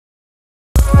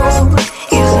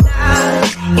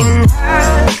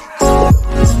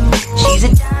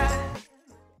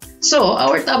So,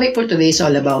 our topic for today is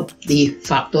all about the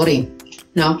factoring.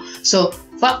 No? So,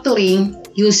 factoring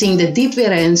using the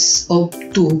difference of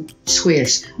two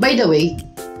squares. By the way,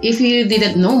 if you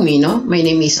didn't know me, no, my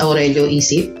name is Aurelio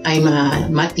Isip. I'm a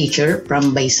math teacher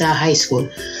from Baysa High School.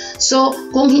 So,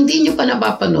 kung hindi nyo pa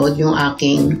napapanood yung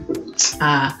aking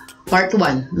part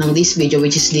 1 ng this video,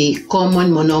 which is the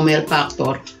common monomial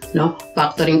factor, no?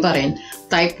 Factoring pa rin.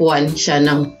 Type 1 siya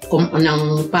ng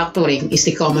factoring is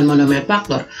the common monomial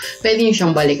factor. Pwede nyo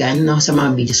siyang balikan, no, sa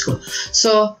mga videos ko.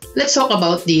 So, let's talk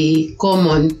about the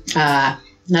common,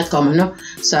 not common, no?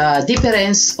 Sa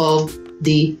difference of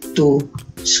the two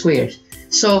squares.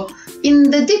 So,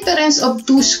 in the difference of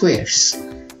two squares,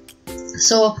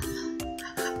 so,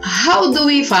 how do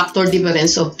we factor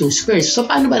difference of two squares? So,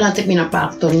 paano ba natin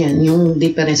pinapactor niyan, yung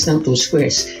difference ng two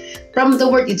squares? From the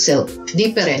word itself,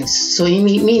 difference. So,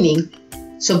 meaning,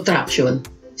 subtraction,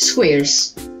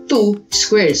 squares, two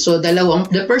squares. So,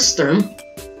 the first term,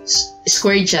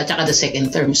 squared siya, tsaka the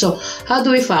second term. So, how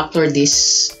do we factor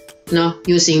this, no,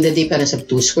 using the difference of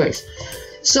two squares?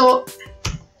 So,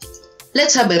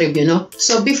 let's have a review, no?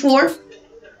 So, before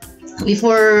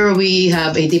we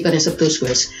have a difference of two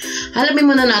squares, alamin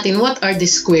muna natin what are the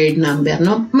squared number,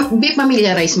 no?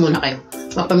 Familiarize muna kayo.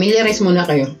 Papamiliarize muna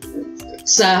kayo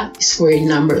sa squared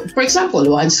number. For example,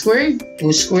 1 squared,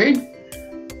 2 squared,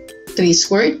 3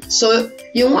 squared. So,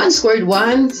 yung 1 squared,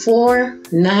 1, 4,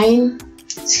 9,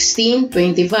 16,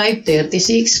 25,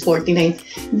 36, 49.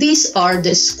 These are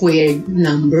the squared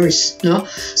numbers, no?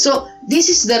 So, this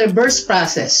is the reverse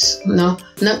process, no,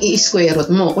 ng i-square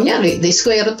root mo. Kunyari, the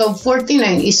square root of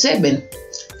 49 is 7.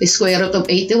 The square root of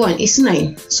 81 is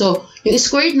 9. So, yung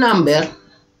squared number,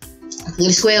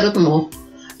 yung square root mo,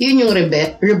 yun yung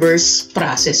reverse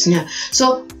process niya.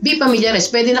 So, be familiarized.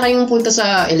 Pwede na kayong punta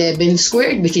sa 11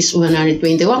 squared, which is 121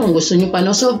 kung gusto nyo pa, no?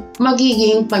 So,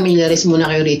 magiging familiarize muna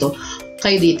kayo dito.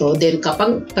 Then,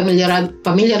 kapag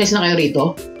familiarize na kayo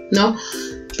rito, no?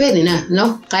 Pwede na,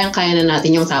 no? Kayang-kaya na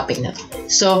natin yung topic na to.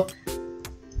 So,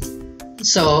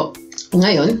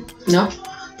 ngayon, no?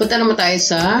 Punta naman tayo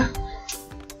sa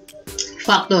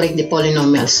factoring the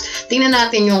polynomials. Tingnan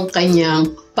natin yung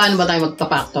kanyang paano ba tayo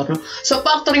magpa-factor, no? So,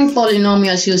 factoring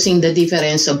polynomials using the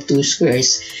difference of two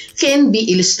squares can be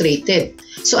illustrated.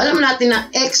 So, alam natin na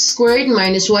x squared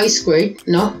minus y squared,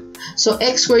 no? So,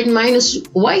 x squared minus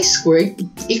y squared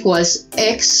equals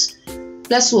x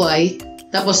plus y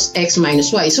tapos x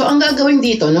minus y. So, ang gagawin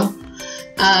dito, no?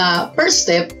 First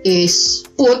step is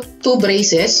put two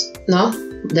braces, no?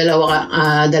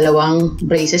 Dalawang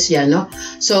braces yan, no?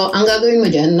 So, ang gagawin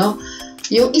mo dyan, no?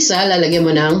 Yung isa, lalagyan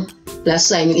mo ng plus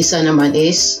sign. Yung isa naman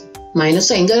is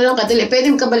minus sign. Ganun lang kadali. Pwede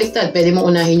mo kabaliktad. Pwede mo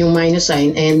unahin yung minus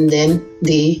sign and then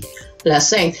the plus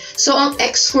sign. So, ang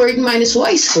x squared minus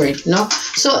y squared, no?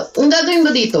 So, ang gagawin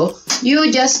mo dito, you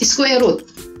just square root,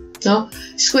 no?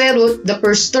 Square root the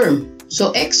first term.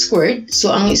 So, x squared.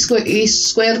 So, ang square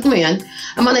root mo yan,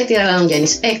 ang manatira lang dyan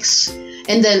is x.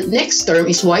 And the next term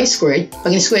is y squared.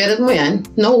 Pag square root mo yan,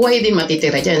 no y din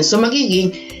matitira dyan. So,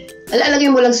 magiging,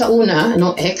 alalagyan mo lang sa una,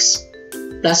 no, x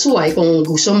plus y, kung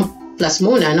gusto mo plus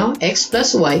muna, no? X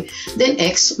plus y, then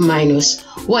x minus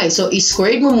y. So,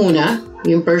 i-squared mo muna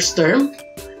yung first term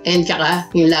and kaka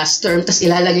yung last term, tas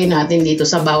ilalagay natin dito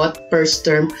sa bawat first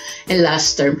term and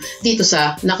last term dito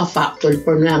sa naka-factored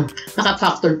form lang.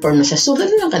 Naka-factored form na siya. So,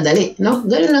 ganun lang kadali, no?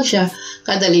 Ganun lang siya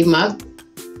kadali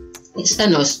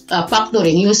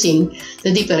factoring using the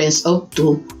difference of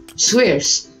two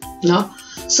squares, no?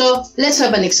 So, let's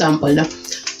have an example, no?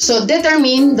 So,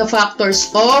 determine the factors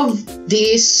of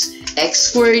this x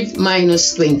squared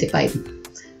minus 25.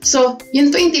 So,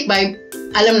 yung 25,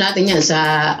 alam natin yan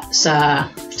sa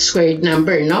squared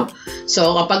number, no?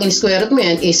 So, kapag in-square root mo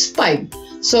yan is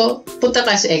 5. So, punta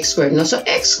tayo sa x squared, no? So,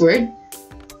 x squared.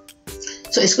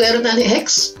 So, square root natin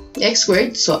x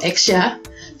squared. So, x siya.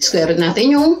 Square root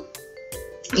natin yung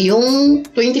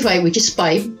 25, which is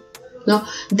 5, no?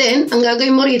 Then, ang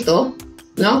gagawin mo rito,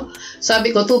 no?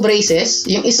 Sabi ko, two braces.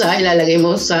 Yung isa, ilalagay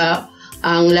mo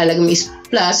ang lalagay mo is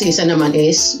plus, yung isa naman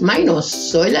is minus.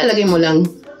 So, ilalagay mo lang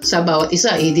sa bawat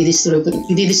isa.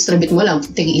 I-distribute mo lang.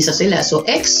 Tigi-isa sila. So,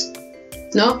 x,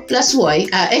 no? Plus y,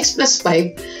 x plus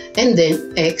 5, and then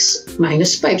x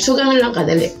minus 5. So, ganun lang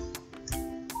kadali.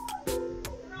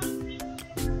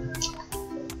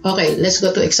 Okay, let's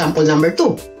go to example number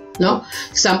 2, no?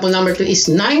 Example number 2 is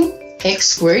 9x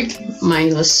squared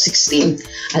minus 16.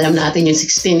 Alam natin yung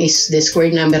 16 is the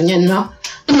squared number niyan, no?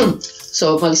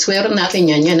 So, pag square natin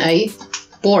yan ay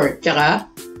 4. Tsaka,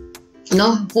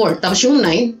 no? 4. Tapos yung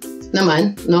 9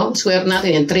 naman, no? Square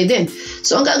natin yan, 3 din.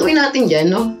 So, ang gagawin natin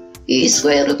dyan, no?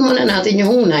 I-square root muna natin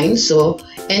yung 9. So,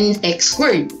 and x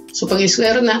squared. So, pag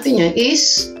square root natin yan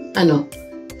is,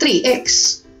 3x.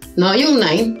 No, yung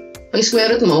 9, pag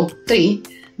square root mo,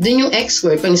 3. Then yung x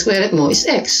squared, pag square root mo is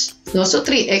x. No, so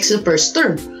 3x the first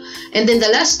term. And then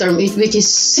the last term, which is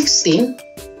 16.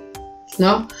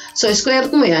 No, so square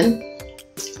root mo yan,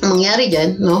 ang mangyari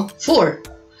dyan, 4.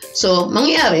 So,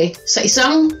 mangyari, sa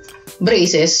isang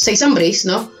brace,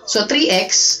 no? So,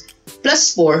 3x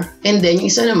plus 4, and then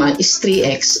yung isa naman is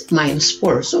 3x minus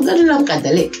 4. So, ganun lang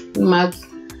kadali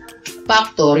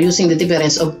mag-factor using the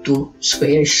difference of two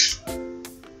squares.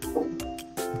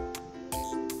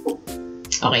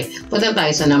 Okay, punta tayo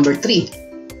sa number 3.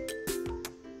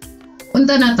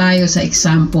 Punta na tayo sa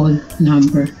example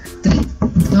number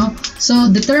 3. No? So,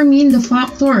 determine the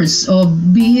factors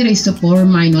of b raised to 4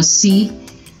 minus c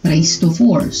raised to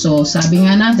 4. So, sabi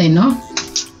nga natin, no?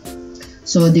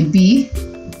 So, the b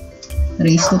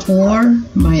raised to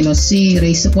 4 minus c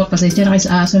raised to 4, kasi siya na kayo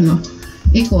sa aso, no?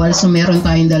 Equal, so meron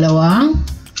tayong dalawang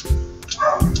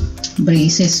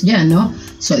braces dyan, no?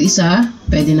 So, isa,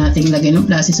 pwede nating lagay ng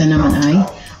plus, isa naman ay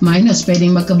minus.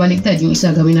 Pwedeng magkabaliktad. Yung isa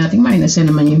gawin nating minus,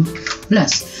 yan naman yung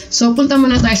plus. So, punta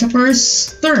muna tayo sa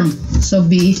first term. So,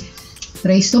 b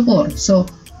raised to 4. So,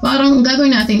 parang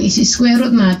gagawin natin is square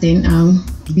root natin ang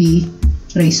b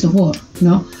raised to 4,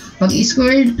 no? Pag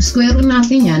square root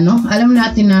natin yan, no? Alam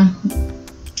natin na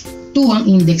 2 ang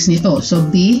index nito. So,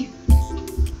 b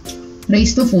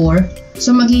raised to 4.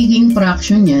 So, magiging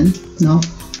fraction yan, no?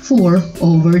 4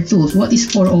 over 2. So, what is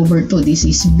 4 over 2? This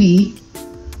is b.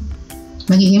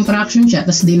 Magiging fraction siya,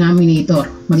 tas denominator.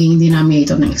 Magiging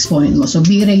denominator ng exponent mo. So,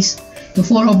 b raised to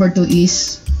 4 over 2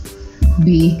 is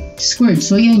b squared.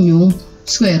 So, yan yung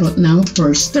square root ng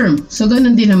first term. So,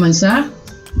 ganun din naman sa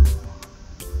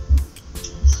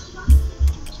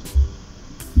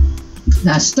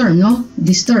last term, no?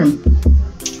 This term.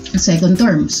 Second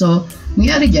term. So,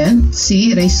 mangyari dyan,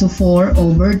 c raised to 4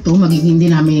 over 2, magiging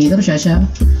denominator siya.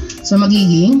 So,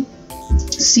 magiging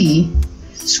c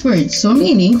squared. So,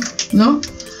 meaning, no?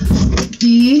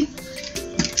 The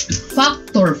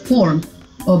factor form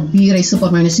of b raised to 4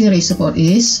 minus c raised to 4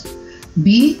 is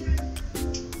b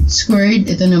squared.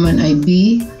 Ito naman ay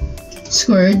b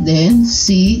squared. Then,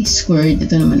 c squared.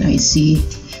 Ito naman ay c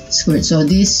squared. So,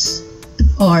 these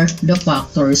are the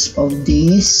factors of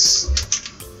this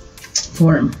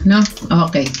form, no?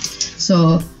 Okay.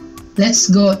 So, let's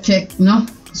go check, no?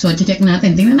 So, check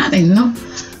natin. Tingnan natin, no?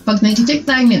 Pag nag-check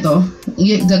tayo nito,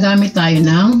 gagamit tayo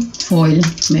ng FOIL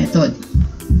method,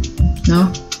 no?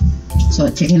 So,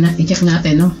 i-check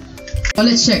natin, no? So,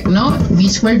 let's check, no? b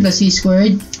squared plus c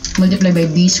squared multiplied by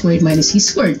b squared minus c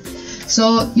squared.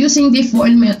 So, using the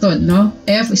FOIL method, no?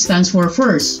 F stands for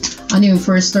first. Ano yung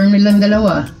first term nilang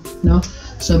dalawa, no?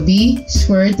 So, b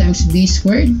squared times b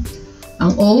squared.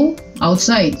 Ang o,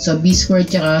 outside. So, b squared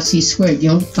tsaka c squared.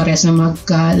 Yung parehas na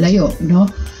magkalayo, no?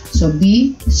 So,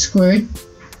 b squared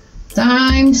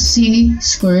times c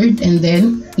squared, and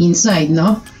then inside,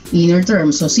 no? Inner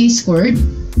term. So, c squared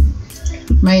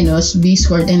minus b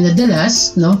squared, and the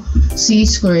last, no? C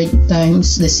squared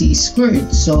times the c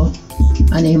squared. So,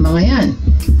 ano yung mga yan,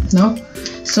 no?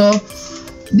 So,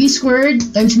 b squared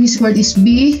times b squared is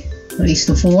b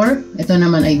raised to 4. Ito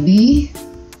naman ay b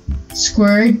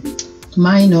squared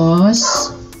minus,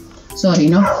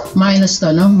 minus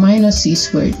to, no? Minus c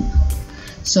squared.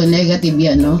 So, negative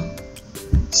yan, no?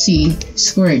 C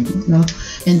squared, no?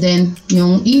 And then,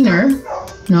 yung inner,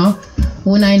 no?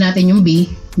 Unahin natin yung b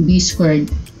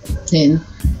squared, then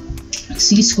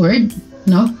c squared,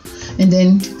 no? And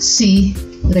then, c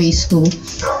raised to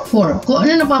 4. Kung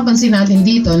ano napapansin natin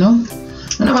dito, no?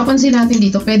 Ang napapansin natin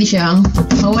dito, pwede siyang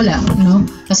mawala, no?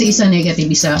 Kasi isa negative,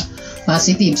 isa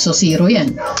positive. So, 0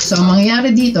 yan. So, ang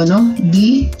mangyayari dito, no?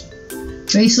 b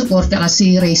raised to 4 at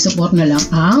c raised to 4 na lang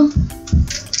ang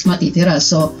matitira.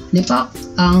 So, di ba,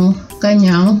 ang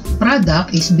kanyang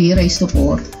product is b raised to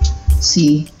 4,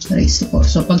 c raised to 4.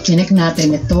 So, pag chinek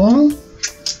natin itong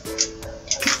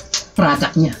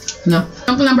product niya, no?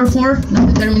 Example number 4,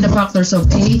 determine the factors of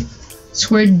a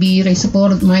squared b raised to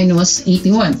 4 minus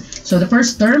 81. So, the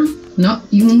first term, no?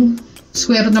 Yung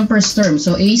square root ng first term.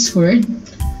 So, a squared.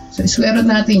 So, square root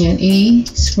natin yan. A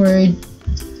squared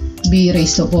b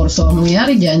raised to 4. So, ang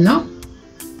mangyayari dyan, no?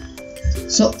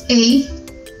 So, a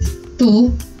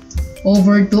 2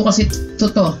 over 2 kasi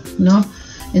 2 to, no?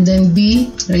 And then, b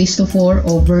raised to 4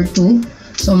 over 2.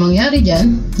 So, ang mangyayari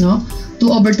dyan, no? 2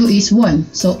 over 2 is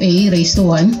 1. So, a raised to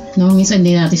 1, no? Minsan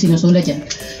hindi natin sinusulat yan.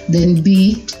 Then,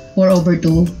 b 4 over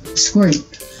 2 squared.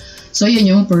 So, yun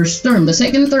yung first term. The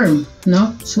second term,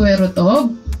 no? Square root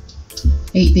of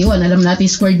 81. Alam natin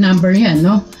squared number yan,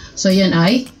 no? So, yan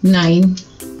ay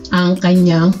 9 ang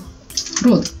kanyang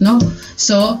root, no?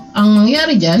 So, ang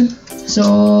mangyari dyan,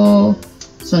 so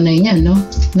 9 yan, no?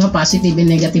 Positive and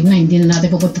negative na, hindi na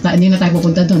tayo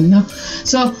pupunta doon, no?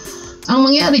 So, ang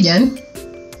mangyari dyan,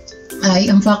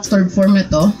 ay ang factored form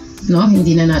ito, no?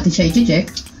 Hindi na natin siya i-check.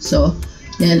 So,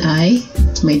 yan ay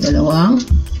may dalawang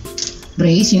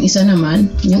brace. Yung isa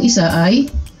naman, yung isa ay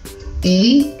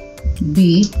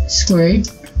AB squared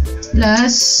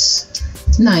plus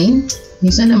 9. Yung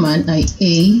isa naman ay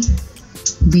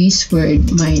AB squared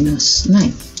minus 9.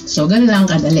 So, ganun lang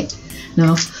kadali,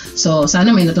 no? So,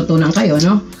 sana may natutunan kayo,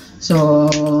 no? So,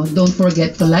 don't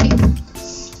forget to like,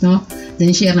 no?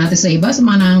 Then, share natin sa iba, sa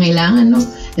mga nangangailangan, no?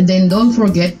 And then, don't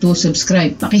forget to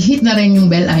subscribe. Pakihit na rin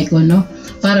yung bell icon, no?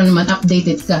 Para naman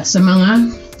updated ka sa mga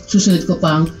susunod ko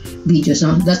pang videos,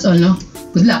 no? That's all, no?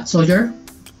 Good luck, soldier!